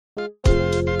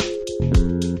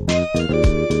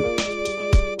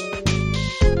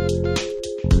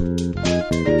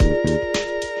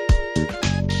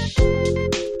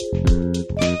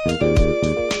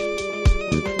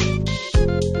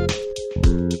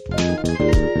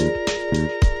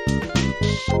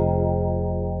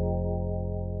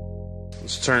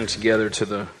Turn together to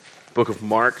the book of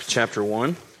Mark, chapter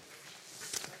 1.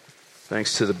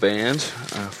 Thanks to the band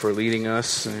for leading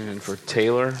us and for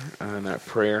Taylor and that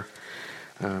prayer.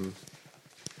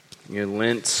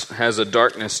 Lent has a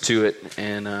darkness to it,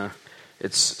 and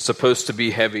it's supposed to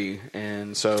be heavy,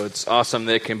 and so it's awesome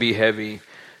that it can be heavy,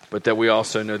 but that we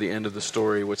also know the end of the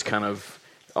story, which kind of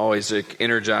always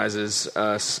energizes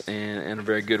us in a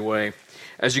very good way.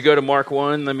 As you go to Mark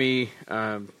 1, let me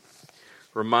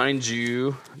remind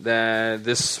you that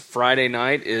this Friday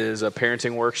night is a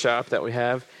parenting workshop that we've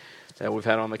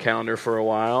had on the calendar for a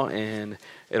while, and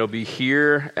it'll be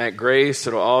here at Grace.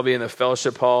 It'll all be in the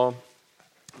fellowship hall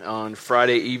on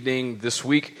Friday evening. This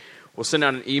week, we'll send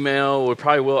out an email. We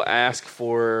probably will ask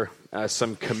for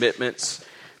some commitments,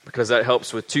 because that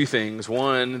helps with two things.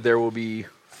 One, there will be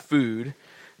food,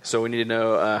 so we need to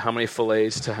know how many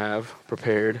fillets to have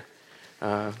prepared.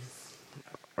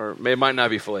 Or it might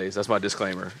not be fillets. That's my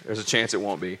disclaimer. There's a chance it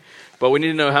won't be. But we need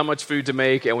to know how much food to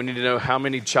make, and we need to know how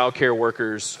many child care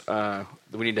workers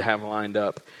we need to have lined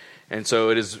up. And so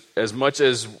it is, as much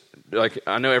as,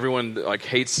 I know everyone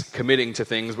hates committing to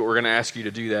things, but we're going to ask you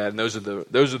to do that. And those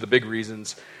are the big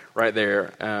reasons right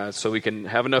there. So we can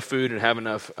have enough food and have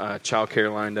enough child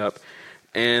care lined up.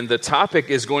 And the topic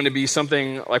is going to be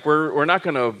something we're not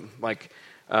going to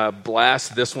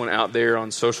blast this one out there on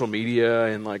social media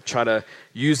and try to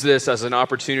use this as an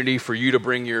opportunity for you to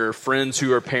bring your friends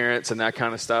who are parents and that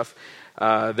kind of stuff.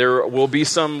 There will be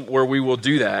some where we will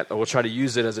do that. We'll try to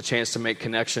use it as a chance to make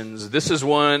connections. This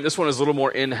one is a little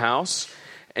more in-house,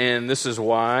 and this is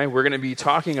why. We're going to be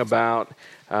talking about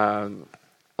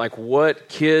what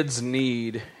kids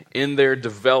need in their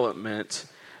development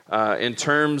in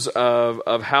terms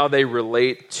of how they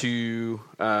relate to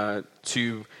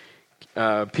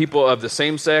people of the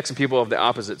same sex and people of the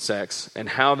opposite sex, and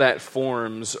how that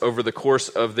forms over the course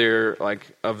of their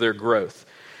growth.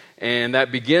 And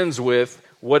that begins with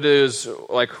what do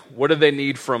they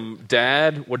need from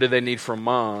dad, what do they need from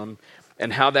mom,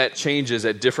 and how that changes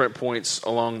at different points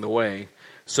along the way,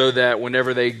 so that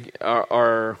whenever they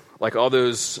are all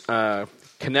those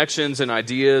connections and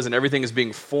ideas and everything is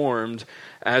being formed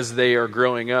as they are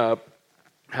growing up,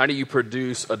 how do you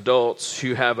produce adults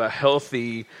who have a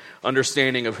healthy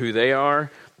understanding of who they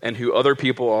are and who other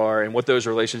people are and what those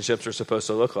relationships are supposed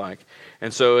to look like?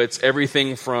 And so it's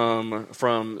everything from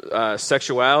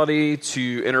sexuality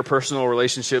to interpersonal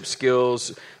relationship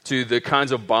skills to the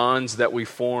kinds of bonds that we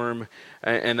form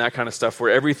and that kind of stuff, for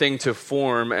everything to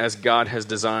form as God has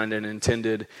designed and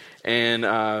intended. And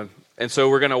so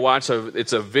we're going to watch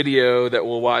it's a video that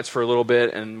we'll watch for a little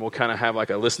bit, and we'll kind of have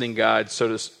a listening guide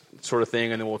sort of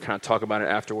thing, and then we'll kind of talk about it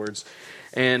afterwards.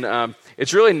 And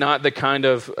it's really not the kind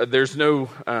of, there's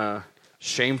no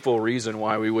shameful reason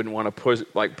why we wouldn't want to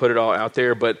put it all out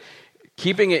there, but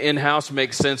keeping it in-house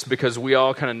makes sense because we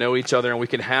all kind of know each other, and we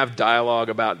can have dialogue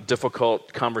about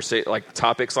difficult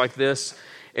topics like this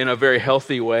in a very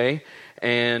healthy way.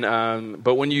 And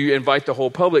but when you invite the whole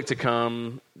public to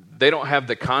come, they don't have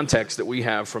the context that we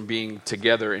have from being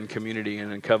together in community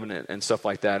and in covenant and stuff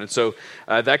like that. And so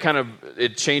that kind of,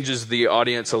 it changes the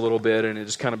audience a little bit, and it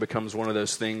just kind of becomes one of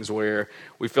those things where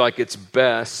we feel like it's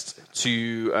best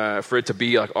for it to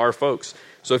be our folks.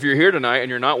 So if you're here tonight and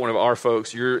you're not one of our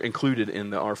folks, you're included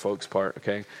in the our folks part,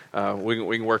 okay?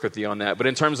 We can work with you on that. But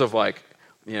in terms of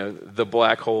the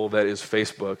black hole that is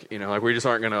Facebook, we just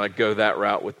aren't going to go that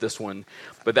route with this one.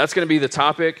 But that's going to be the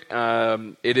topic.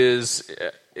 It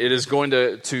is going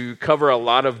to cover a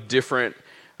lot of different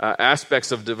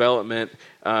aspects of development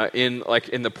in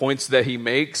the points that he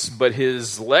makes. But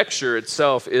his lecture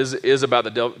itself is about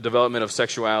the development of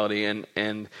sexuality,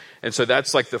 and so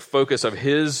that's the focus of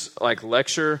his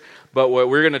lecture. But what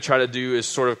we're going to try to do is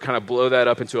sort of kind of blow that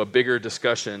up into a bigger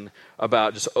discussion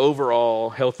about just overall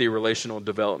healthy relational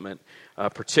development.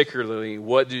 Particularly,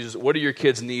 what do your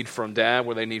kids need from dad,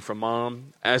 what they need from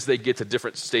mom, as they get to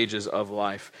different stages of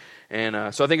life.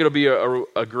 And so I think it'll be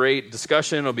a great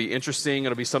discussion. It'll be interesting.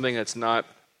 It'll be something that's not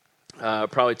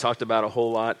probably talked about a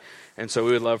whole lot. And so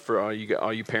we would love for all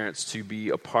you parents to be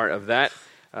a part of that.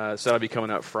 So that'll be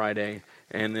coming up Friday.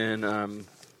 And then,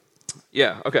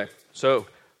 okay. So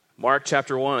Mark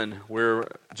chapter 1, we're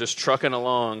just trucking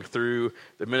along through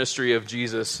the ministry of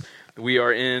Jesus. We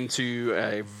are into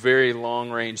a very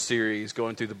long-range series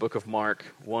going through the book of Mark,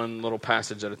 one little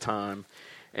passage at a time.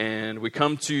 And we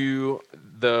come to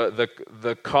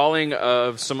the calling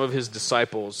of some of his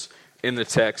disciples in the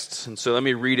text. And so let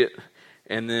me read it,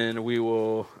 and then we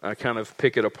will kind of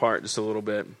pick it apart just a little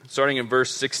bit. Starting in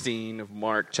verse 16 of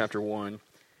Mark chapter 1.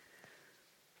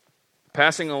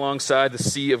 Passing alongside the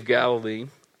Sea of Galilee,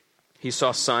 he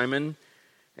saw Simon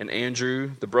and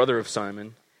Andrew, the brother of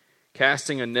Simon,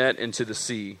 casting a net into the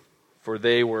sea, for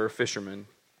they were fishermen.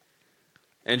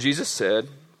 And Jesus said,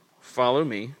 "Follow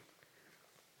me,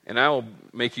 and I will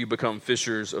make you become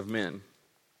fishers of men."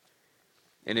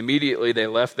 And immediately they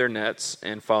left their nets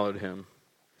and followed him.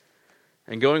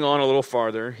 And going on a little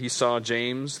farther, he saw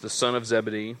James, the son of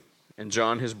Zebedee, and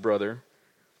John his brother,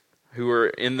 who were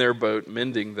in their boat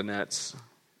mending the nets.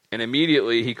 And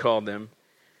immediately he called them,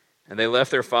 and they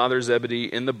left their father Zebedee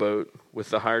in the boat with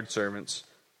the hired servants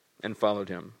and followed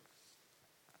him.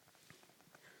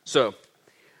 So,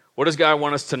 what does God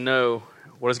want us to know?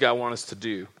 What does God want us to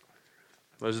do?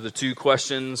 Those are the two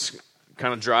questions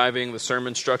kind of driving the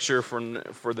sermon structure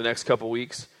for the next couple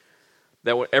weeks.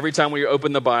 That every time we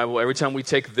open the Bible, every time we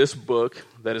take this book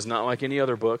that is not like any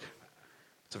other book,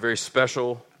 it's a very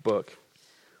special book,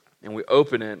 and we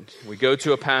open it, we go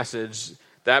to a passage.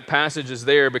 That passage is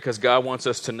there because God wants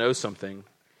us to know something,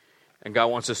 and God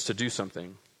wants us to do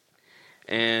something.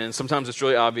 And sometimes it's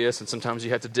really obvious, and sometimes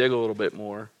you have to dig a little bit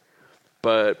more.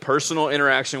 But personal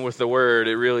interaction with the Word,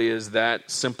 it really is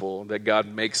that simple, that God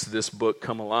makes this book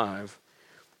come alive.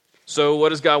 So what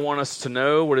does God want us to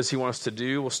know? What does he want us to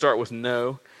do? We'll start with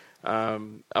know.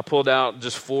 I pulled out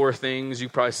just 4 things. You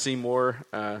probably see more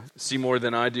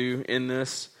than I do in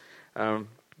this.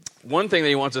 One thing that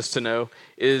he wants us to know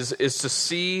is to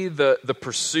see the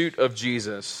pursuit of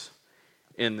Jesus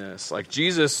in this. Like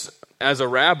Jesus, as a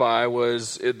rabbi,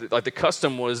 like the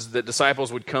custom was that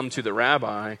disciples would come to the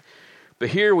rabbi. But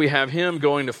here we have him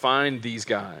going to find these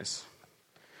guys.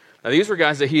 Now these were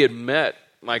guys that he had met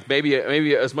like maybe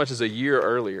as much as a year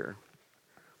earlier.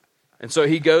 And so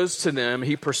he goes to them,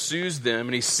 he pursues them,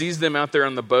 and he sees them out there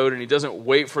on the boat, and he doesn't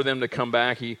wait for them to come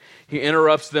back. He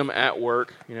interrupts them at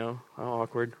work, how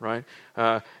awkward, right?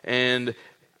 And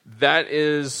that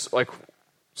is like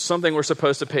something we're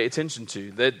supposed to pay attention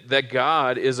to, that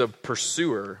God is a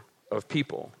pursuer of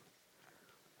people.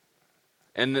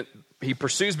 And that he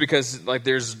pursues because like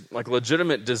there's like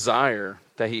legitimate desire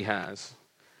that he has.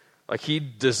 Like he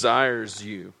desires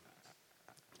you.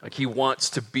 Like he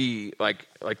wants to be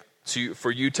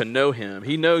for you to know him.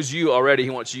 He knows you already. He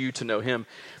wants you to know him.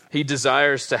 He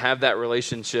desires to have that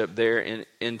relationship there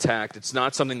intact. It's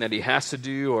not something that he has to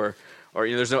do or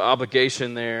there's no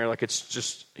obligation there. Like it's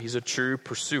just, he's a true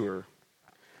pursuer.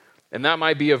 And that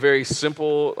might be a very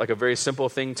simple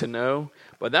thing to know,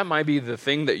 but that might be the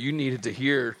thing that you needed to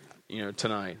hear,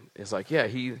 tonight. It's like, yeah,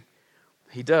 he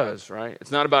does, right?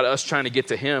 It's not about us trying to get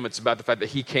to him. It's about the fact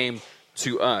that he came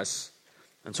to us.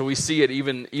 And so we see it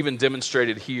even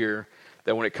demonstrated here,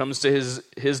 that when it comes to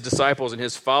his disciples and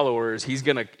his followers,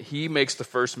 he makes the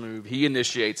first move. He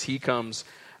initiates. He comes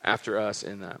after us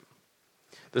in that.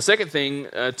 The second thing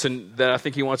that I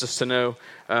think he wants us to know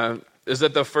is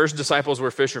that the first disciples were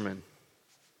fishermen.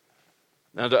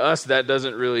 Now, to us, that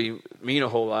doesn't really mean a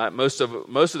whole lot. Most of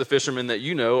the fishermen that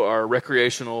you know are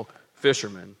recreational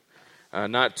fishermen.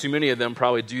 Not too many of them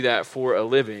probably do that for a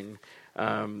living.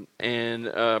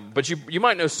 But you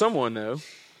might know someone though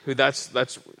who that's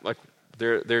like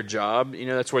their job.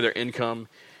 That's where their income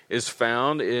is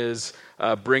found, is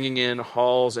bringing in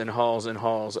hauls and hauls and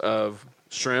hauls of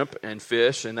shrimp and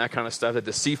fish and that kind of stuff. That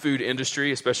the seafood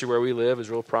industry, especially where we live, is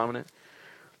real prominent.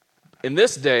 In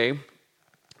this day,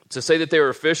 to say that they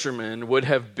were fishermen would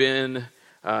have been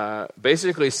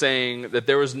basically saying that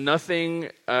there was nothing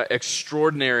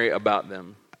extraordinary about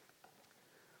them.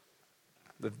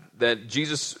 That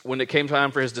Jesus, when it came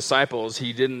time for his disciples,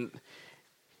 he didn't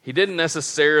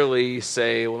necessarily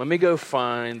say, well, let me go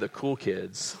find the cool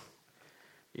kids.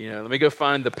 Let me go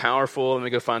find the powerful, let me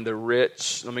go find the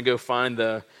rich, let me go find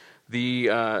the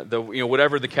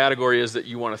whatever the category is that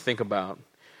you want to think about.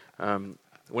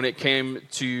 When it came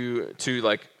to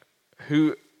like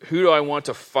who do I want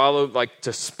to follow, like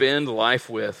to spend life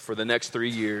with for the next 3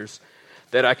 years,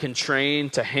 that I can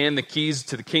train to hand the keys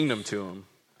to the kingdom to them?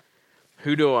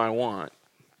 Who do I want?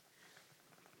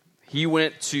 He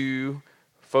went to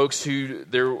folks who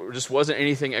there just wasn't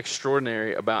anything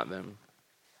extraordinary about them.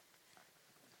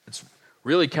 It's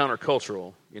really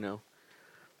countercultural,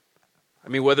 I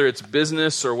mean, whether it's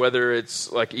business or whether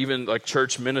it's like even like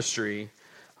church ministry,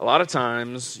 a lot of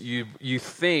times you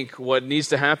think what needs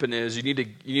to happen is you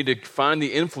need to find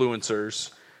the influencers.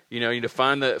 You need to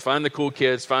find the cool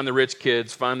kids, find the rich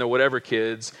kids, find the whatever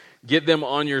kids, get them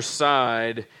on your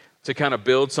side, to kind of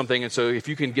build something. And so if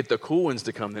you can get the cool ones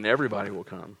to come, then everybody will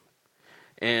come.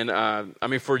 And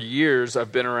for years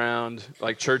I've been around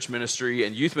like church ministry,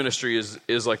 and youth ministry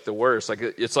is like the worst. Like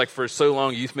it's like for so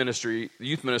long youth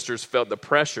ministers felt the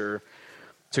pressure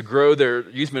to grow their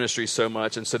youth ministry so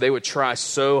much, and so they would try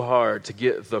so hard to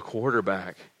get the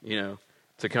quarterback, to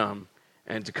come.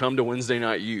 And to come to Wednesday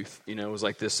night youth, was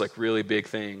like this like really big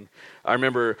thing. I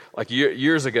remember like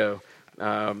years ago,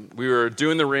 we were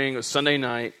doing the ring. It was Sunday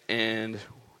night, and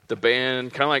the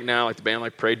band, kind of like now, like the band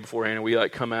like prayed beforehand, and we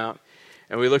like come out,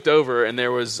 and we looked over, and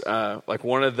there was like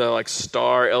one of the like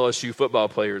star LSU football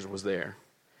players was there,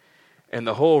 and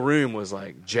the whole room was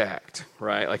like jacked,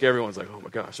 right? Like everyone's like, oh my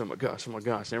gosh, oh my gosh, oh my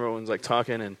gosh, and everyone's like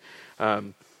talking,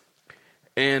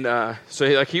 and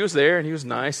so he was there, and he was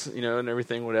nice, and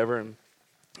everything, whatever, and.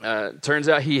 Turns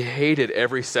out he hated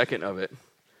every second of it.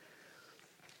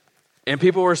 And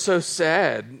people were so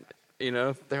sad,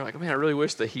 they're like, man, I really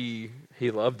wish that he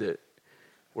loved it.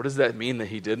 What does that mean that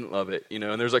he didn't love it?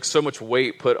 And there's like so much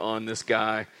weight put on this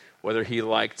guy, whether he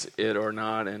liked it or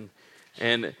not.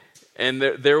 And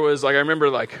there was like, I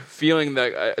remember like feeling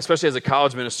that, especially as a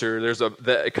college minister,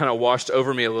 that it kind of washed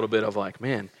over me a little bit of like,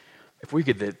 man, if we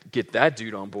could get that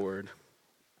dude on board,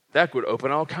 that would open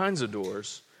all kinds of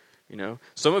doors.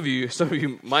 Some of you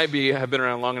might have been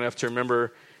around long enough to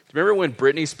remember. Remember when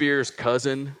Britney Spears'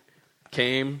 cousin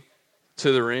came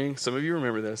to the ring? Some of you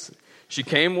remember this. She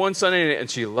came one Sunday and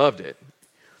she loved it.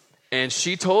 And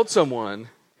she told someone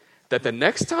that the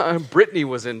next time Britney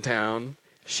was in town,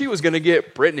 she was going to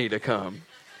get Britney to come.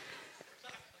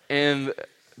 And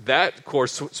that, of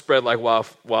course, spread like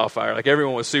wildfire. Like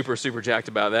everyone was super, super jacked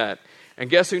about that. And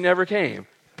guess who never came?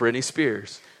 Britney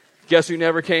Spears. Guess who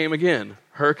never came again?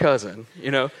 Her cousin.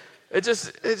 It's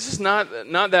just not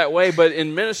that way. But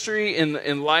in ministry,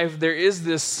 in life, there is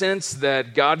this sense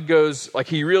that God goes, like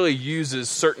he really uses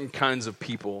certain kinds of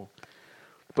people.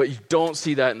 But you don't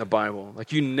see that in the Bible.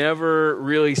 Like you never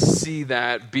really see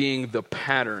that being the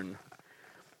pattern.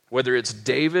 Whether it's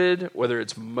David, whether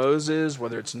it's Moses,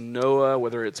 whether it's Noah,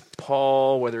 whether it's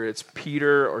Paul, whether it's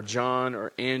Peter or John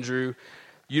or Andrew,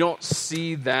 you don't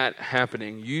see that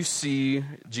happening. You see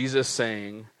Jesus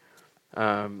saying,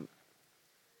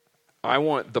 I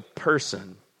want the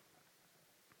person.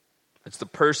 It's the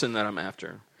person that I'm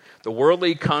after. The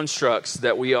worldly constructs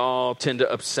that we all tend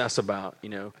to obsess about,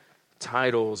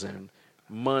 titles and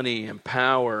money and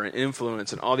power and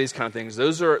influence and all these kind of things,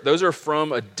 those are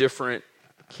from a different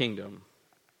kingdom.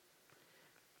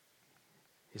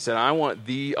 He said, I want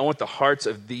the hearts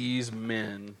of these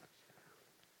men.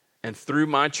 And through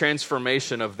my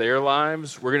transformation of their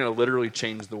lives, we're going to literally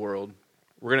change the world.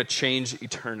 We're going to change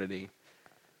eternity.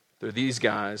 They're these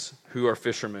guys who are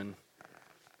fishermen.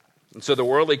 And so the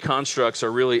worldly constructs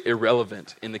are really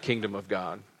irrelevant in the kingdom of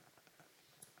God.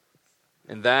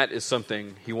 And that is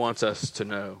something he wants us to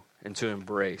know and to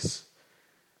embrace.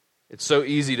 It's so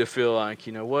easy to feel like,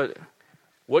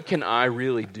 what can I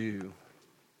really do?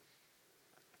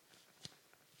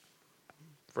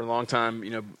 For a long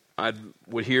time, I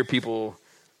would hear people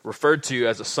referred to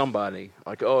as a somebody,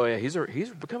 like, oh yeah, he's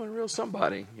becoming a real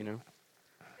somebody,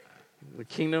 The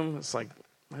kingdom, it's like,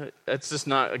 that's just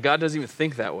not, God doesn't even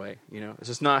think that way, It's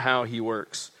just not how he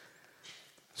works.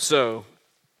 So,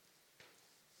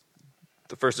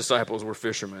 the first disciples were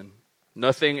fishermen.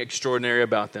 Nothing extraordinary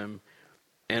about them,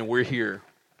 and we're here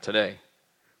today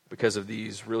because of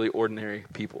these really ordinary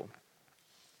people.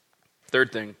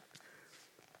 Third thing,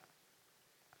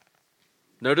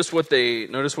 Notice what they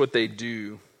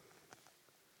do.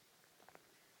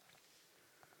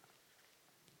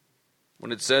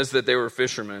 When it says that they were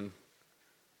fishermen,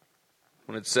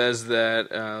 when it says that,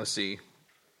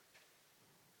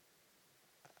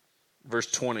 verse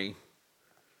 20,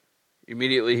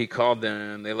 immediately he called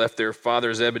them. They left their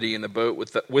father Zebedee in the boat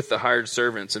with the hired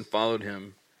servants and followed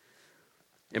him.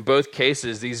 In both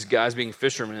cases, these guys being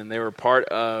fishermen, they were part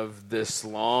of this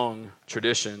long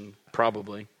tradition,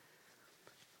 probably.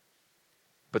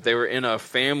 But they were in a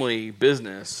family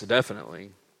business,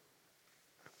 definitely.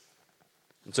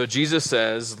 And so Jesus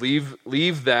says,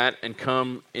 leave that and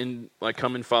come and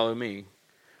follow me.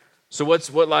 So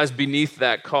what lies beneath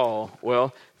that call?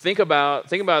 Well, think about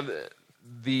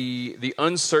the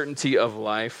uncertainty of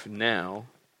life now,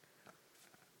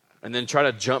 and then try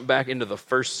to jump back into the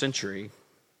first century.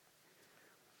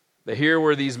 Here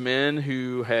were these men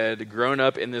who had grown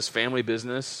up in this family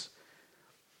business.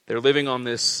 They're living on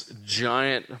this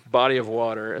giant body of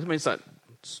water. I mean, it's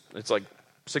like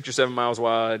 6 or 7 miles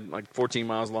wide, like 14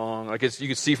 miles long. Like you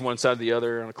can see from one side to the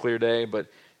other on a clear day, but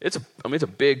it's a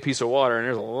big piece of water, and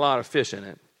there's a lot of fish in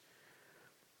it.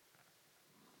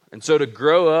 And so to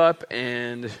grow up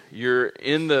and you're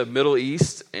in the Middle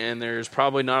East and there's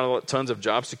probably not tons of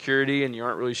job security and you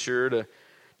aren't really sure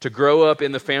to grow up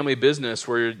in the family business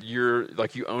where you're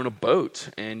like you own a boat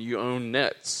and you own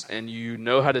nets and you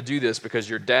know how to do this because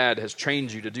your dad has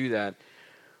trained you to do that.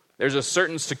 There's a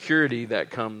certain security that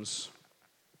comes.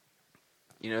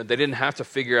 They didn't have to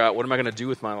figure out, what am I going to do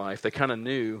with my life? They kind of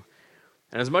knew.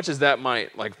 And as much as that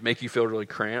might like make you feel really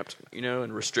cramped,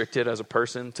 and restricted as a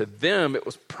person, to them it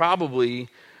was probably,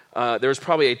 there was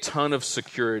probably a ton of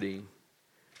security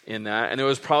in that. And it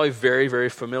was probably very, very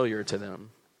familiar to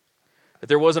them. That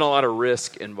there wasn't a lot of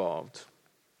risk involved.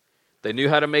 They knew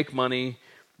how to make money.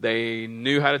 They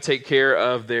knew how to take care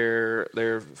of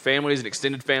their families and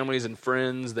extended families and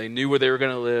friends. They knew where they were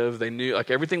going to live. They knew,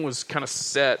 like, everything was kind of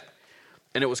set.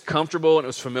 And it was comfortable, and it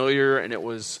was familiar, and it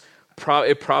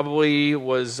probably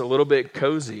was a little bit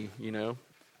cozy,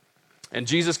 And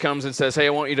Jesus comes and says, hey, I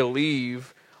want you to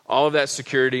leave all of that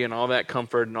security and all that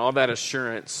comfort and all that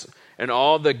assurance and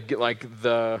all the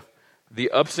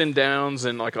ups and downs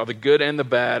and like all the good and the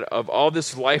bad of all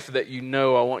this life that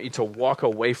I want you to walk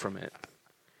away from it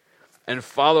and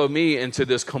follow me into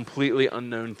this completely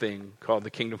unknown thing called the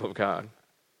kingdom of God.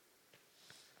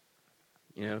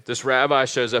 This rabbi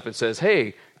shows up and says,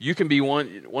 hey, you can be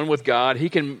one with God. He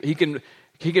can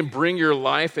bring your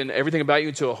life and everything about you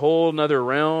into a whole nother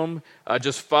realm.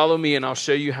 Just follow me and I'll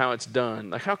show you how it's done.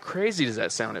 Like, how crazy does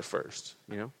that sound at first,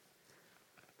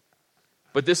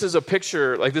 But this is a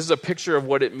picture of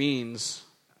what it means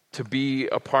to be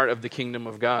a part of the kingdom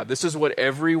of God. This is what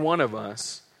every one of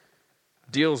us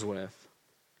deals with.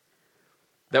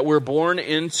 That we're born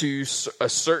into a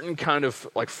certain kind of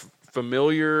like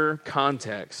familiar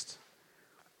context.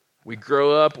 We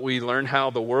grow up, we learn how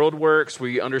the world works,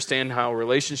 we understand how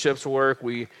relationships work,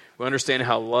 we understand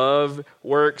how love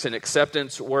works and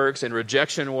acceptance works and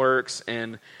rejection works,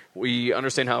 and we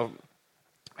understand how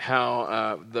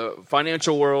the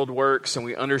financial world works, and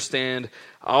we understand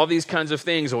all these kinds of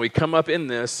things, and we come up in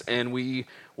this, and we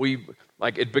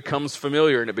like it becomes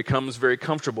familiar and it becomes very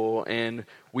comfortable, and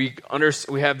we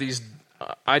have these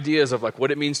ideas of like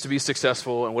what it means to be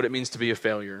successful and what it means to be a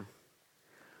failure.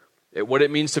 What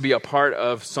it means to be a part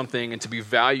of something and to be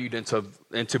valued and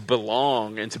to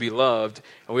belong and to be loved.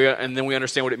 And then we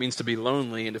understand what it means to be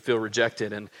lonely and to feel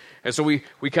rejected. And so we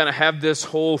kind of have this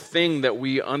whole thing that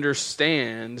we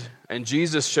understand, and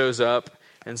Jesus shows up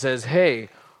and says, hey,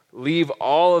 leave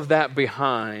all of that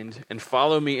behind and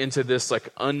follow me into this like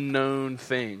unknown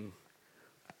thing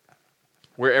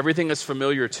where everything is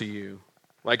familiar to you.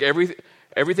 Like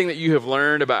everything that you have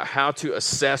learned about how to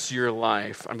assess your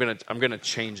life, I'm gonna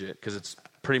change it because it's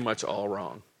pretty much all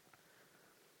wrong.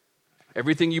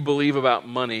 Everything you believe about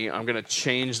money, I'm gonna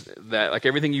change that. Like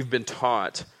everything you've been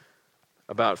taught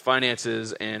about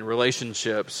finances and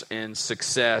relationships and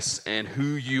success and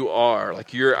who you are,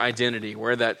 like your identity,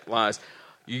 where that lies,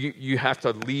 you have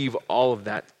to leave all of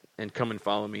that and come and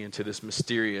follow me into this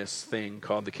mysterious thing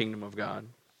called the kingdom of God.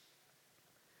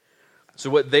 So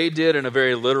what they did in a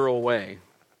very literal way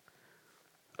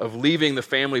of leaving the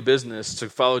family business to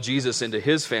follow Jesus into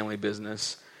his family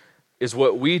business is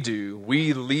what we do.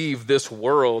 We leave this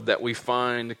world that we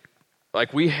find,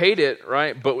 like we hate it,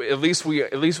 right? But at least we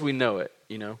know it,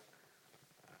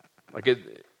 Like at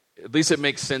least it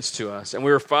makes sense to us. And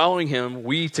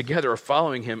we together are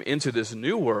following him into this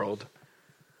new world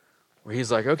where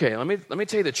he's like, okay, let me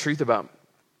tell you the truth about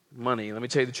money. Let me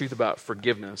tell you the truth about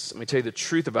forgiveness. Let me tell you the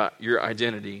truth about your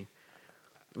identity.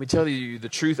 Let me tell you the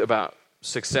truth about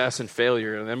success and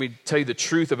failure. And let me tell you the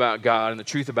truth about God and the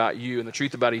truth about you and the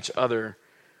truth about each other.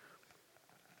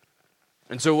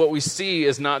 And so what we see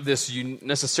is not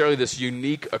necessarily this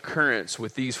unique occurrence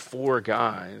with these four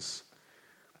guys,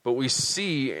 but we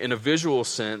see in a visual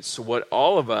sense what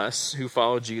all of us who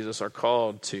follow Jesus are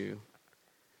called to.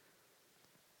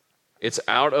 It's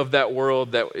out of that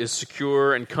world that is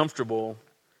secure and comfortable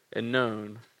and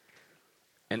known,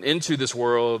 and into this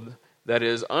world that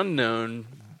is unknown,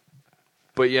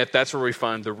 but yet that's where we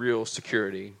find the real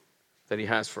security that he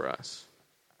has for us.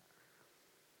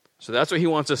 So that's what he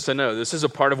wants us to know. This is a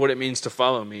part of what it means to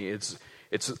follow me. It's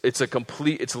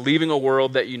leaving a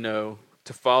world that you know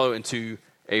to follow into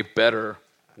a better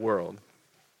world.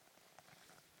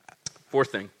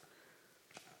 Fourth thing.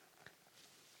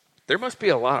 There must be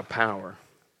a lot of power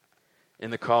in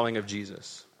the calling of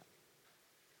Jesus.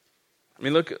 I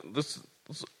mean, let's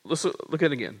look at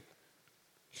it again.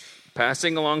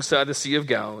 Passing alongside the Sea of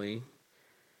Galilee,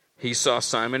 he saw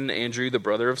Simon and Andrew, the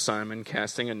brother of Simon,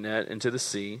 casting a net into the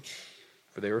sea,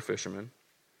 for they were fishermen.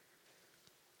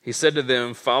 He said to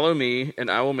them, "Follow me, and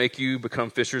I will make you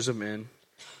become fishers of men."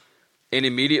 And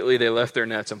immediately they left their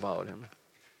nets and followed him.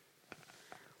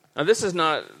 Now this is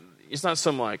not, it's not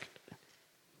some like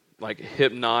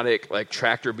hypnotic, like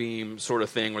tractor beam sort of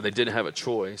thing where they didn't have a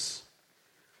choice.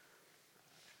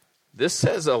 This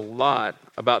says a lot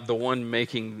about the one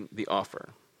making the offer.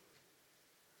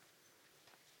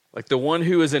 Like the one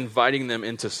who is inviting them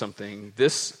into something.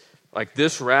 This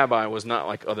rabbi was not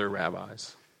like other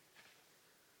rabbis.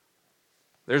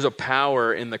 There's a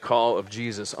power in the call of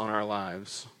Jesus on our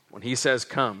lives. When he says,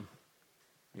 come,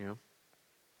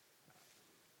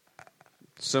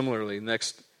 Similarly,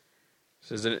 next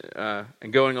says,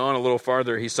 and going on a little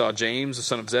farther, he saw James, the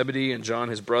son of Zebedee, and John,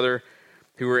 his brother,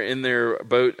 who were in their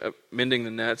boat mending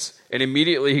the nets. And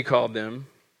immediately he called them,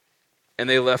 and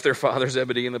they left their father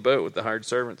Zebedee in the boat with the hired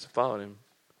servants and followed him.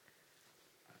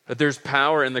 That there's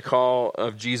power in the call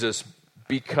of Jesus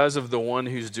because of the one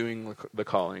who's doing the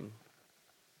calling.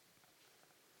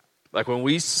 Like when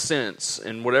we sense,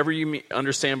 and whatever you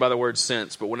understand by the word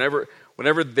sense, but whenever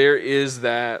there is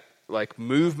that like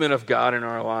movement of God in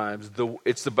our lives,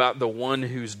 it's about the one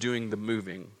who's doing the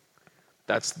moving.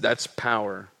 That's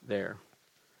power there.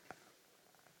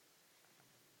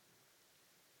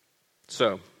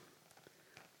 So,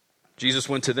 Jesus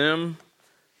went to them.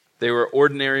 They were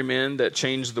ordinary men that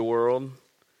changed the world.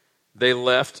 They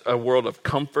left a world of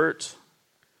comfort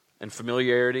and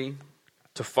familiarity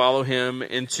to follow him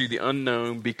into the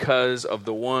unknown because of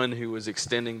the one who was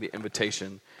extending the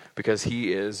invitation, because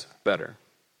he is better.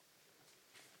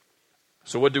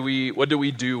 So what do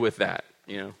we do with that?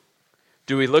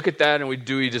 Do we look at that and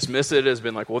do we dismiss it as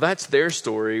being like, well, that's their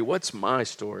story. What's my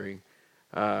story?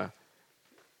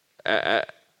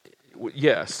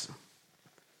 Yes,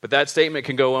 but that statement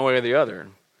can go one way or the other.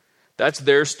 That's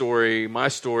their story. My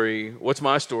story. What's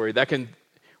my story?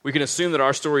 We can assume that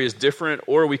our story is different,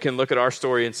 or we can look at our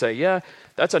story and say, yeah,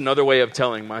 that's another way of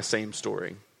telling my same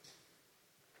story.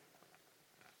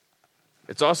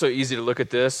 It's also easy to look at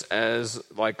this as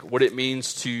like what it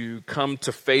means to come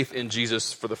to faith in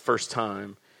Jesus for the first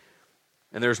time.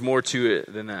 And there's more to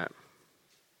it than that.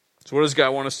 So what does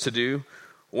God want us to do?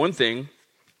 One thing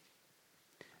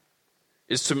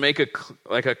is to make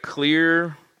a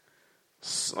clear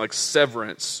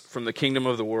severance from the kingdom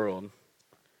of the world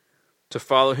to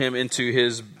follow him into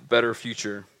his better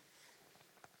future.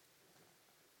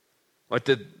 Like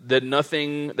that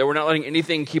we're not letting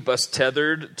anything keep us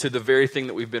tethered to the very thing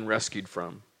that we've been rescued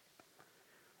from.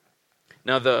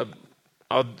 Now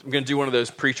I'm going to do one of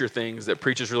those preacher things that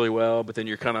preaches really well, but then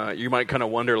you might kind of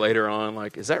wonder later on,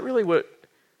 like, is that what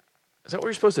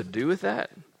you're supposed to do with that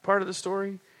part of the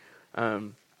story?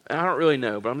 And I don't really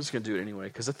know, but I'm just going to do it anyway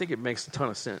because I think it makes a ton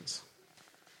of sense.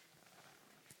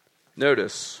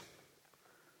 Notice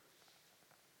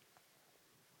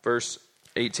verse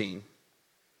 18.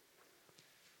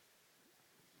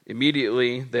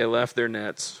 Immediately they left their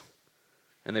nets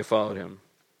and they followed him.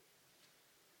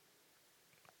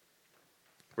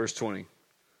 Verse 20.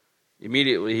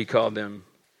 Immediately he called them.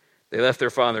 They left their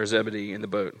father Zebedee in the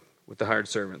boat with the hired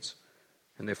servants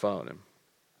and they followed him.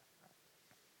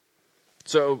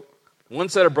 So one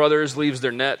set of brothers leaves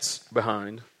their nets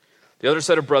behind. The other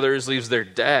set of brothers leaves their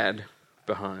dad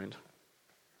behind.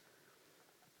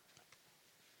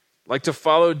 Like to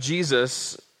follow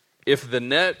Jesus, if the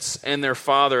nets and their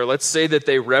father, let's say that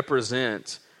they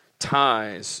represent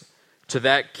ties to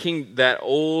that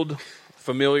old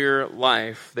familiar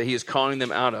life that he is calling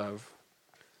them out of,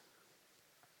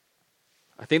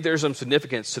 I think there's some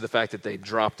significance to the fact that they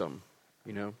dropped them,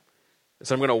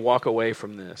 So I'm going to walk away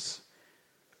from this.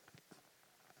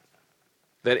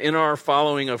 That in our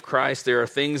following of Christ, there are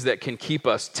things that can keep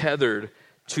us tethered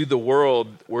to the world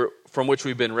from which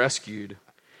we've been rescued.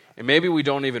 And maybe we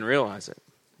don't even realize it,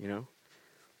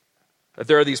 That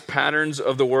there are these patterns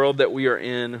of the world that we are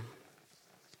in.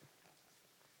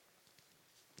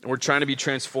 And we're trying to be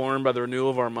transformed by the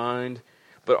renewal of our mind.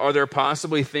 But are there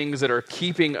possibly things that are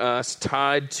keeping us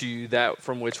tied to that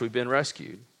from which we've been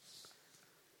rescued?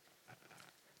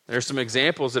 There's some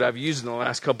examples that I've used in the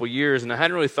last couple of years, and I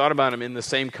hadn't really thought about them in the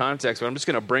same context, but I'm just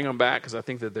going to bring them back because I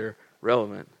think that they're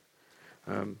relevant.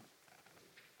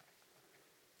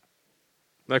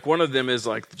 Like one of them is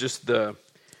like just the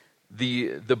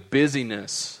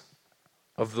busyness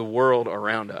of the world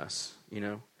around us,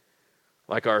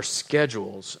 like our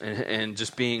schedules and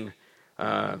just being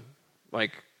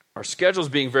like our schedules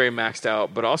being very maxed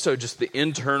out, but also just the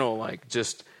internal, like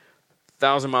just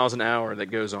 1,000 miles an hour that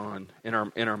goes on in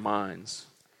our minds.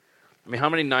 I mean, how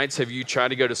many nights have you tried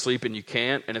to go to sleep and you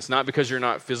can't? And it's not because you're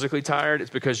not physically tired. It's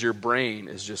because your brain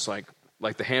is just like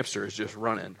the hamster is just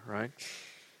running, right?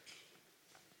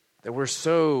 That we're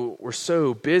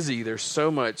so busy. There's so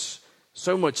much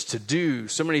so much to do,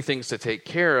 so many things to take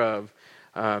care of.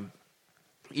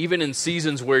 Even in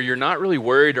seasons where you're not really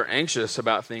worried or anxious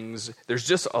about things, there's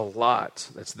just a lot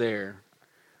that's there.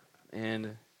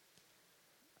 And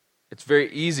it's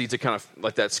very easy to kind of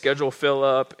let that schedule fill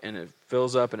up, and it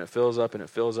fills up, and it fills up, and it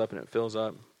fills up, and it fills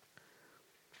up.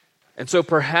 And so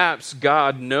perhaps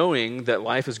God, knowing that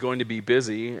life is going to be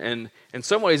busy, and in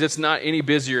some ways it's not any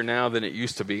busier now than it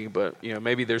used to be, but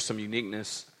maybe there's some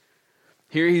uniqueness.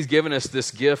 Here he's given us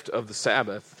this gift of the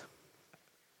Sabbath.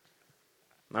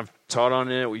 I've taught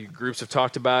on it. Groups have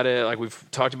talked about it. Like,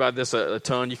 we've talked about this a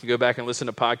ton. You can go back and listen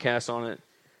to podcasts on it.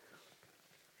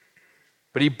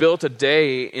 But he built a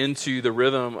day into the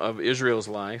rhythm of Israel's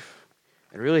life.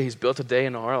 And really, he's built a day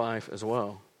into our life as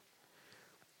well.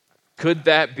 Could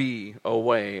that be a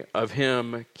way of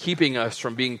him keeping us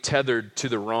from being tethered to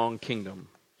the wrong kingdom?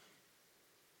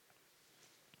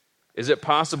 Is it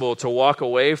possible to walk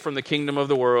away from the kingdom of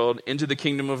the world into the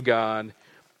kingdom of God,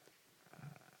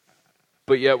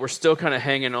 but yet we're still kind of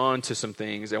hanging on to some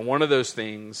things? And one of those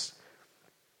things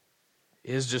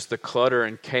is just the clutter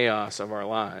and chaos of our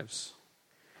lives.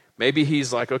 Maybe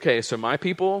he's like, okay, so my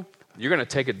people, you're going to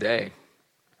take a day.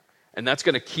 And that's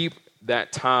going to keep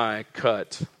that tie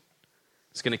cut.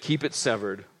 It's going to keep it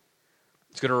severed.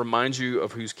 It's going to remind you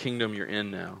of whose kingdom you're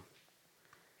in now.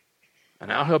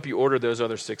 And I'll help you order those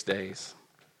other 6 days.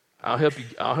 I'll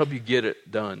help you get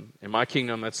it done. In my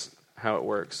kingdom, that's how it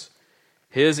works.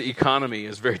 His economy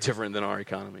is very different than our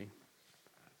economy.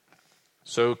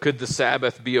 So could the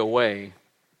Sabbath be a way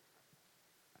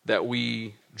that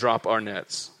we drop our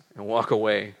nets and walk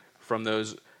away from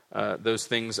those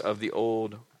things of the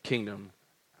old kingdom?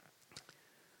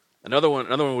 Another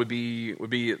one would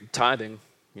be tithing.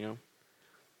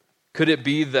 Could it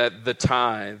be that the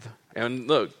tithe? And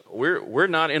look, we're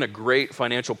not in a great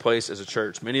financial place as a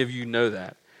church. Many of you know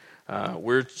that.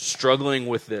 We're struggling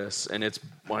with this, and it's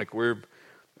like we're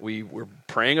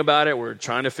praying about it. We're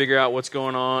trying to figure out what's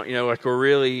going on. It's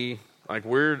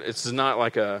not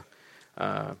like a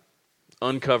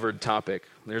uncovered topic.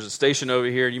 There's a station over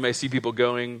here, and you may see people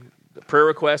going. The prayer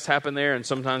requests happen there, and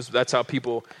sometimes that's how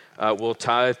people will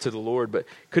tithe to the Lord. But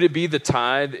could it be the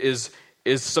tithe is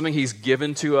something he's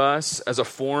given to us as a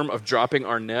form of dropping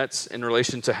our nets in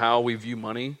relation to how we view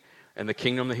money and the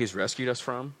kingdom that he's rescued us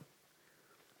from?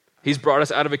 He's brought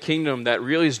us out of a kingdom that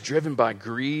really is driven by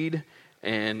greed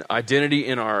and identity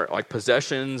in our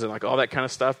possessions and all that kind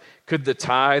of stuff. Could the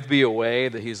tithe be a way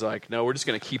that he's like, no, we're just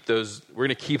going to keep those, we're going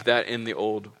to keep that in the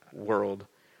old world?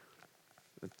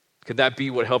 Could that be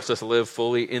what helps us live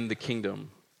fully in the kingdom?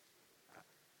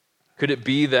 Could it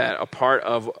be that a part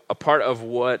of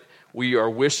what we are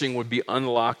wishing would be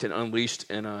unlocked and unleashed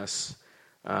in us,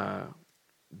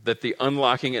 that the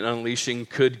unlocking and unleashing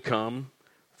could come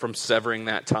from severing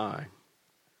that tie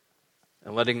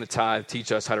and letting the tithe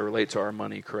teach us how to relate to our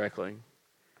money correctly?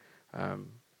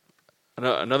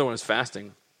 Another one is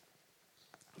fasting.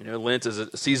 Lent is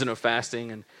a season of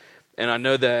fasting, and I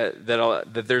know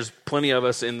that there's plenty of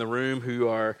us in the room who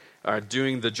are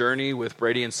doing the journey with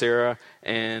Brady and Sarah,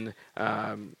 and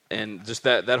just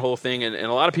that whole thing. And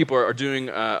a lot of people are doing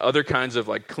other kinds of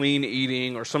clean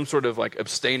eating or some sort of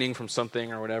abstaining from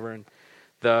something or whatever. And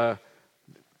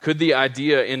could the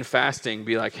idea in fasting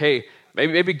be hey,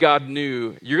 maybe God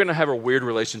knew you're going to have a weird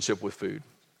relationship with food,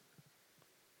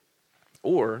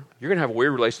 or you're going to have a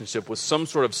weird relationship with some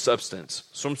sort of substance,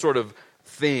 some sort of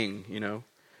thing,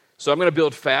 So I'm going to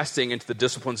build fasting into the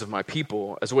disciplines of my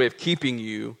people as a way of keeping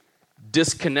you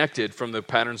disconnected from the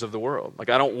patterns of the world.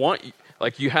 I don't want you,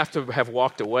 you have to have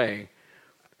walked away.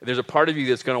 There's a part of you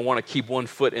that's going to want to keep one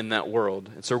foot in that world.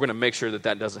 And so we're going to make sure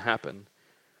that doesn't happen.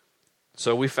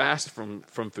 So we fast from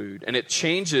food. And it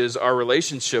changes our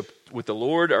relationship with the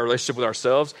Lord, our relationship with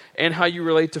ourselves, and how you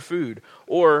relate to food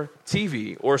or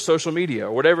TV or social media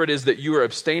or whatever it is that you are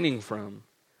abstaining from.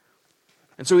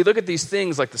 And so we look at these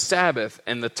things like the Sabbath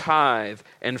and the tithe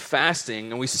and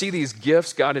fasting, and we see these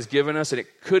gifts God has given us, and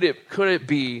could it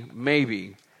be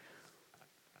maybe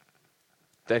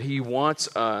that he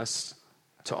wants us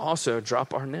to also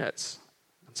drop our nets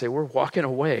and say we're walking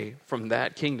away from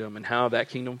that kingdom and how that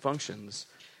kingdom functions.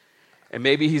 And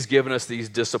maybe he's given us these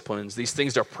disciplines, these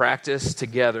things to practice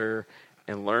together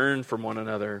and learn from one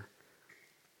another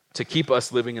to keep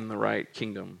us living in the right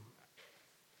kingdom.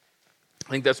 I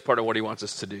think that's part of what he wants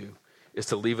us to do, is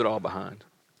to leave it all behind.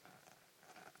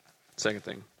 Second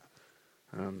thing,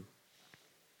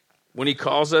 when he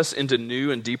calls us into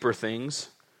new and deeper things,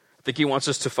 I think he wants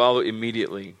us to follow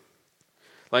immediately.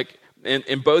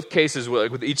 In both cases,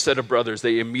 with each set of brothers,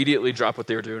 they immediately dropped what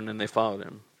they were doing and they followed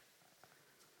him.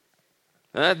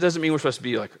 Now, that doesn't mean we're supposed to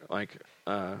be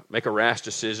make a rash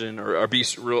decision or be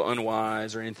real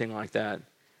unwise or anything like that.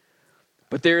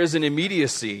 But there is an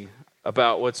immediacy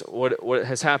about what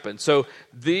has happened. So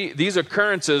these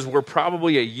occurrences were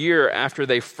probably a year after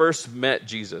they first met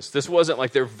Jesus. This wasn't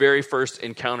like their very first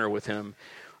encounter with him.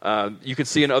 You could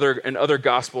see in other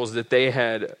gospels that they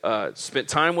had spent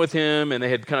time with him and they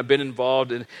had kind of been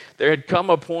involved. And there had come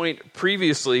a point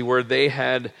previously where they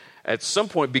had at some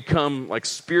point become like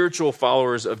spiritual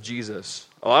followers of Jesus.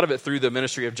 A lot of it through the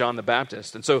ministry of John the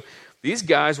Baptist. And so these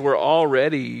guys were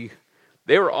already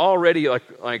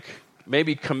like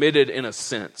maybe committed in a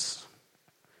sense.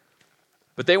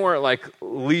 But they weren't like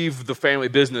leave the family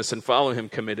business and follow him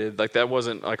committed. Like that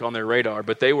wasn't like on their radar.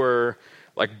 But they were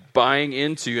like buying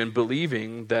into and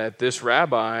believing that this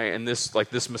rabbi and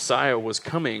this Messiah was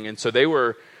coming. And so they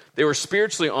were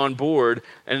spiritually on board.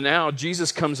 And now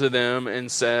Jesus comes to them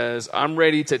and says, I'm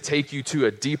ready to take you to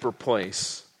a deeper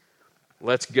place.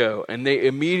 Let's go. And they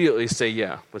immediately say,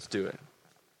 yeah, let's do it.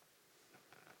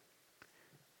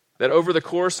 That over the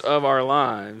course of our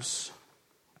lives,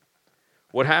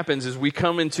 what happens is we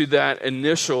come into that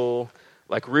initial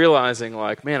like realizing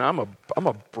like, man, I'm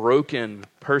a broken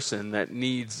person that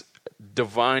needs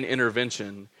divine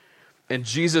intervention. And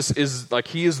Jesus is like,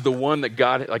 he is the one that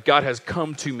God has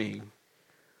come to me.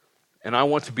 And I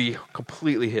want to be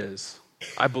completely his.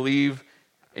 I believe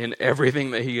in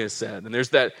everything that he has said. And there's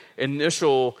that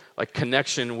initial like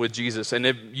connection with Jesus. And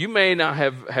if you may not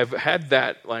have had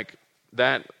that like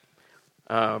that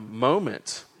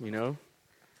moment, you know.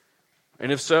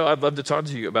 And if so, I'd love to talk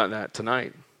to you about that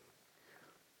tonight.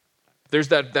 There's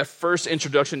that first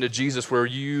introduction to Jesus where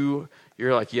you're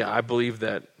like, yeah, I believe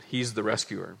that he's the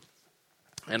rescuer.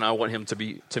 And I want him to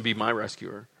be my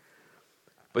rescuer.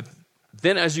 But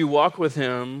then as you walk with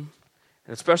him,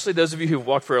 and especially those of you who've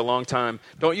walked for a long time,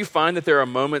 don't you find that there are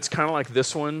moments kind of like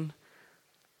this one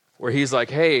where he's like,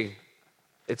 hey,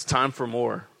 it's time for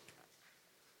more.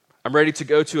 I'm ready to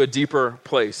go to a deeper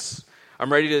place.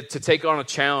 I'm ready to take on a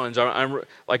challenge. I'm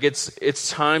like, it's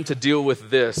time to deal with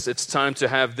this. It's time to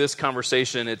have this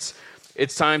conversation. It's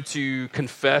time to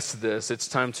confess this. It's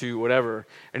time to whatever.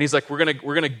 And he's like, we're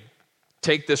gonna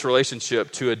take this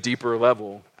relationship to a deeper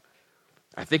level.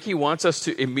 I think he wants us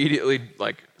to immediately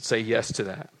like say yes to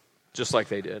that, just like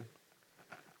they did.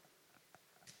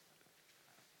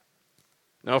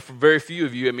 Now, for very few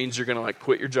of you, it means you're going to like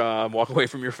quit your job, walk away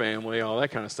from your family, all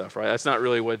that kind of stuff, right? That's not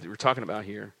really what we're talking about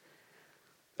here.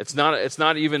 It's not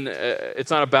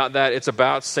about that. It's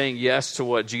about saying yes to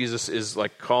what Jesus is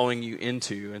like calling you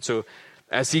into. And so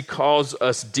as he calls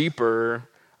us deeper,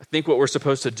 I think what we're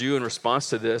supposed to do in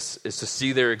response to this is to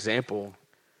see their example.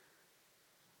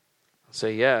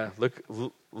 Say, yeah,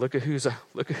 look at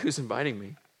who's inviting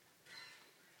me.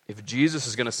 If Jesus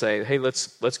is going to say, hey,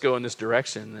 let's go in this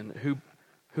direction, then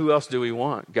who else do we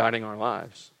want guiding our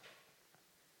lives?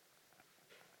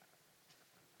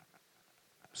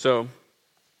 So,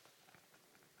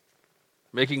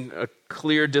 making a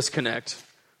clear disconnect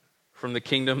from the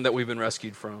kingdom that we've been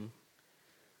rescued from.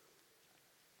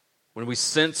 When we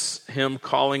sense him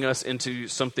calling us into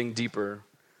something deeper,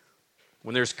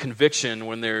 when there's conviction,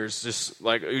 when there's just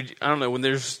like, I don't know, when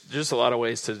there's just a lot of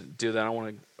ways to do that. I don't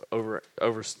want to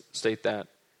overstate that.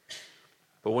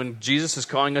 But when Jesus is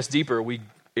calling us deeper, we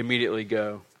immediately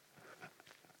go.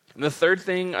 And the third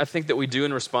thing I think that we do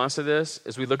in response to this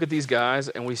is we look at these guys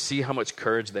and we see how much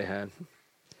courage they had.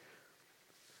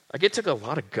 Like it took a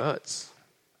lot of guts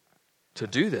to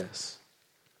do this.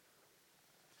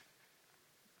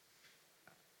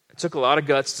 It took a lot of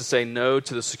guts to say no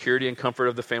to the security and comfort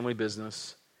of the family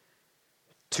business,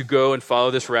 to go and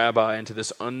follow this rabbi into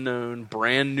this unknown,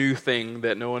 brand new thing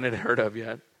that no one had heard of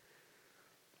yet.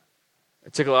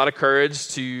 It took a lot of courage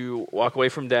to walk away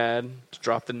from dad, to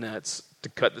drop the nets, to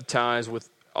cut the ties with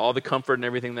all the comfort and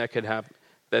everything that could happen,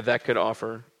 that could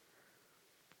offer.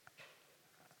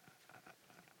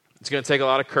 It's going to take a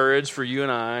lot of courage for you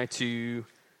and I to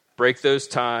break those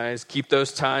ties, keep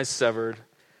those ties severed,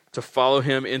 to follow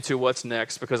him into what's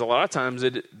next, because a lot of times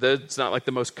it's not like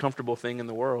the most comfortable thing in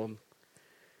the world.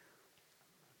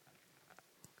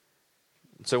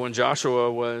 So when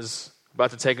Joshua was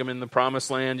about to take him in the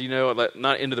promised land, you know,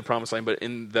 not into the promised land, but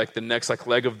in like the next like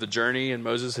leg of the journey, and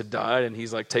Moses had died and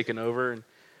he's like taken over, and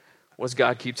what's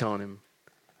God keep telling him?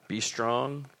 Be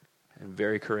strong and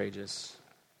very courageous.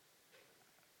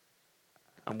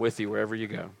 I'm with you wherever you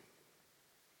go.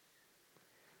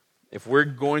 If we're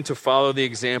going to follow the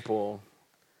example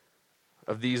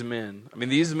of these men, I mean,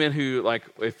 these men who, like,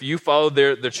 if you follow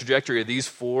the trajectory of these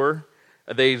four,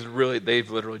 they've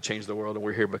literally changed the world, and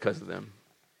we're here because of them.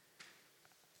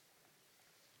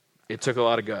 It took a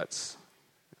lot of guts.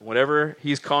 Whatever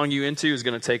he's calling you into is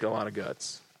going to take a lot of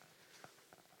guts.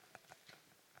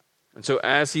 And so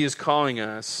as he is calling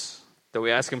us, that we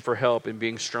ask him for help in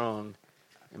being strong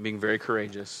and being very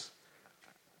courageous,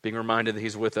 being reminded that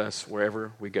he's with us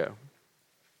wherever we go.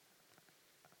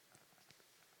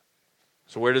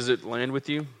 So where does it land with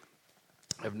you?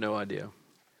 I have no idea.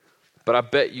 But I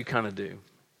bet you kind of do.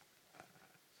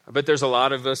 I bet there's a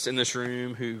lot of us in this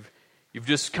room you've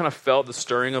just kind of felt the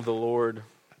stirring of the Lord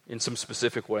in some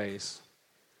specific ways.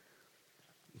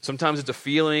 Sometimes it's a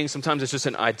feeling. Sometimes it's just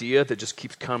an idea that just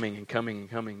keeps coming and coming and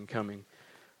coming and coming.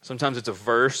 Sometimes it's a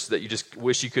verse that you just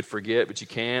wish you could forget, but you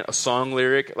can't. A song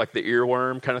lyric, like the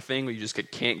earworm kind of thing, where you just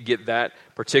can't get that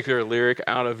particular lyric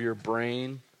out of your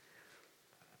brain.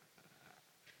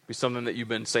 Be something that you've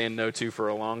been saying no to for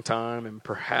a long time, and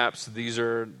perhaps these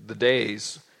are the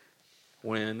days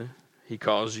when he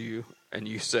calls you and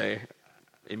you say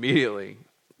immediately,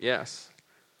 yes.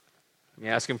 You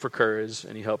ask him for courage,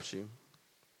 and he helps you.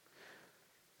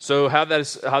 So how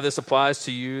this applies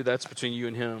to you, that's between you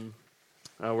and him.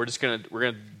 We're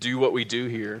gonna do what we do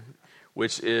here,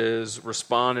 which is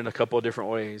respond in a couple of different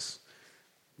ways.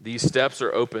 These steps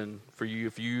are open for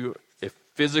you. If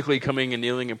physically coming and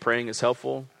kneeling and praying is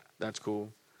helpful, that's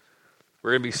cool.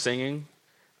 We're gonna be singing.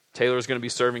 Taylor's gonna be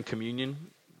serving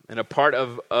communion, and a part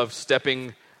of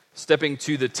stepping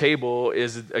to the table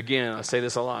is, again, I say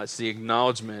this a lot, it's the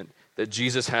acknowledgement that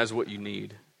Jesus has what you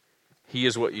need. He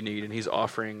is what you need, and he's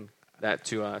offering that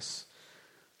to us.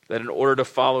 That in order to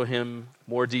follow him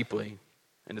more deeply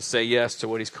and to say yes to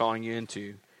what he's calling you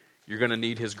into, you're going to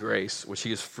need his grace, which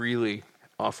he is freely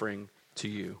offering to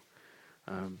you.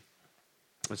 And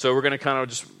so we're going to kind of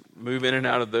just move in and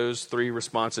out of those three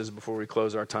responses before we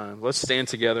close our time. Let's stand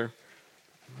together.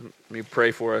 Let me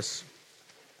pray for us.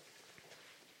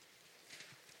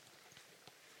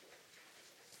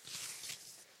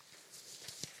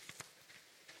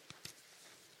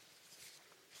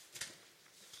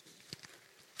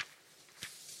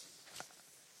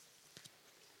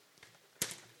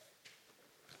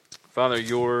 Father,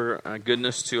 your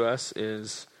goodness to us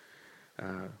is,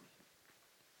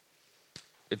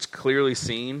 it's clearly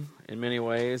seen in many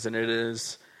ways, and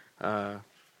it's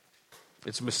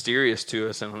mysterious to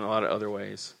us in a lot of other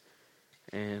ways.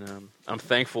 And I'm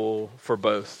thankful for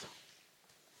both.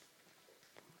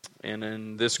 And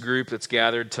in this group that's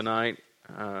gathered tonight,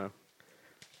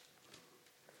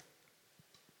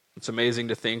 it's amazing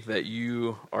to think that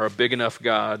you are a big enough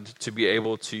God to be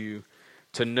able to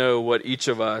know what each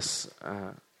of us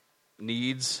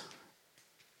needs,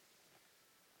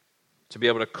 to be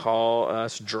able to call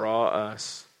us, draw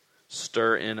us,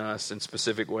 stir in us in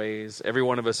specific ways. Every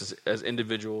one of us as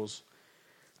individuals,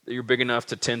 that you're big enough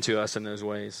to tend to us in those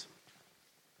ways.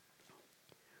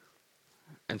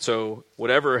 And so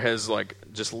whatever has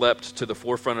just leapt to the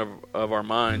forefront of our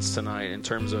minds tonight in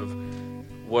terms of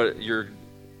what you're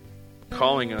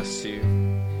calling us to,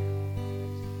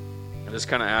 I just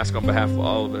kind of ask on behalf of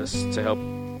all of us to help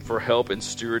in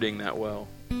stewarding that well.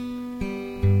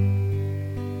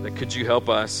 That could you help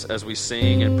us as we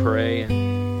sing and pray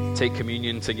and take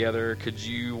communion together? Could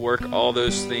you work all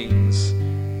those things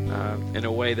in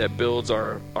a way that builds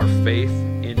our faith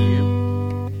in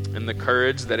you and the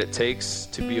courage that it takes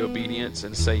to be obedient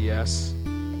and say yes?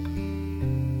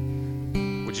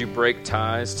 Would you break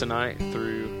ties tonight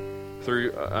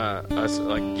through us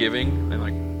giving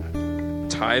and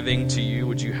tithing to you?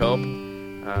 Would you help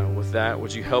with that?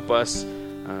 Would you help us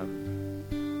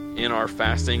in our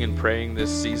fasting and praying this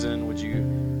season? Would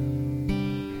you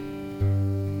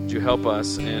help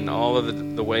us in all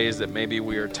of the ways that maybe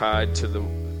we are tied to the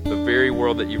very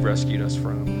world that you've rescued us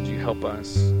from? Would you help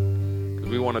us? Because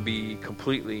we want to be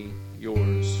completely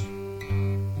yours.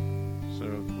 So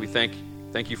we thank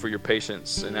you for your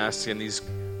patience and ask in these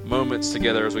moments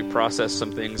together as we process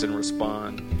some things and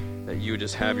respond, that you would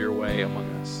just have your way among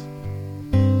us.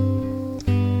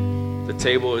 The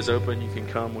table is open. You can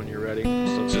come when you're ready. So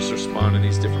let's just respond in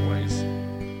these different ways.